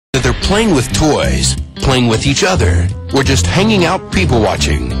playing with toys, playing with each other, or just hanging out people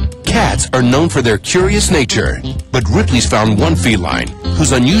watching. Cats are known for their curious nature, but Ripley's found one feline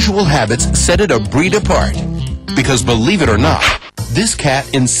whose unusual habits set it a breed apart. Because believe it or not, this cat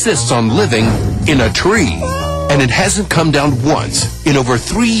insists on living in a tree. And it hasn't come down once in over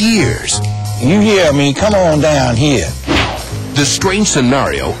 3 years. You hear me? Come on down here. The strange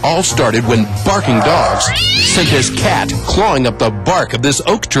scenario all started when barking dogs sent his cat clawing up the bark of this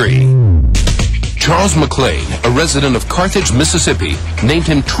oak tree. Charles McLean, a resident of Carthage, Mississippi, named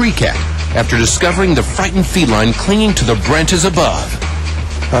him Tree Cat after discovering the frightened feline clinging to the branches above.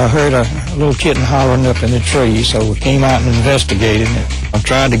 I heard a little kitten hollering up in the tree, so we came out and investigated it. I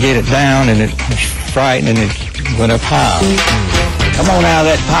tried to get it down, and it was frightened, and it went up high. Come on out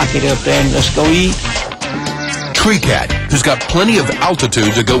of that pocket up there and let's go eat. Tree Cat, who's got plenty of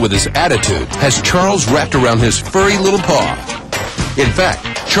altitude to go with his attitude, has Charles wrapped around his furry little paw. In fact,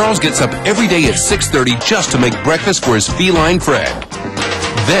 Charles gets up every day at 6:30 just to make breakfast for his feline friend.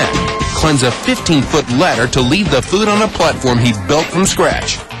 Then, climbs a 15-foot ladder to leave the food on a platform he built from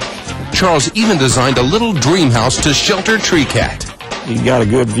scratch. Charles even designed a little dream house to shelter Tree Cat. He's got a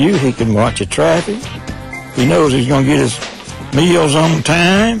good view. He can watch the traffic. He knows he's going to get his meals on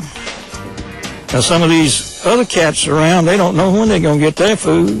time. Now, some of these other cats around, they don't know when they're going to get their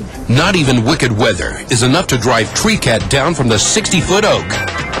food. Not even wicked weather is enough to drive Tree Cat down from the 60-foot oak.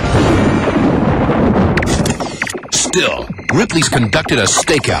 Still, Ripley's conducted a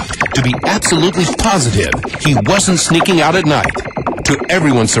stakeout to be absolutely positive he wasn't sneaking out at night. To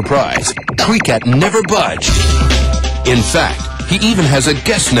everyone's surprise, Tree Cat never budged. In fact, he even has a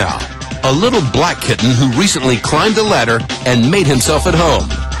guest now, a little black kitten who recently climbed the ladder and made himself at home.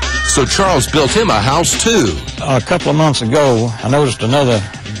 So Charles built him a house too. A couple of months ago, I noticed another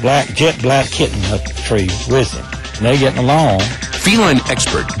jet black kitten up the tree with him. And they're getting along. Feline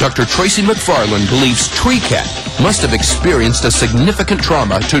expert Dr. Tracy McFarland believes Tree Cat must have experienced a significant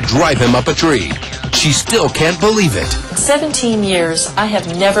trauma to drive him up a tree. She still can't believe it. 17 years, I have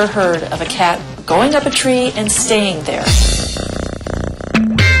never heard of a cat going up a tree and staying there.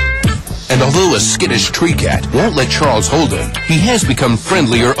 And although a skittish Tree Cat won't let Charles hold him, he has become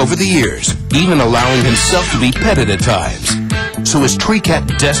friendlier over the years, even allowing himself to be petted at times. So is Tree Cat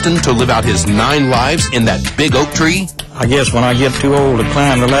destined to live out his 9 lives in that big oak tree? I guess when I get too old to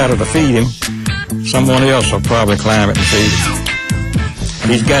climb the ladder to feed him, someone else will probably climb it and feed him.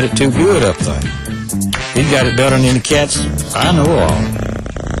 He's got it too good up there. He's got it better than the cats I know of.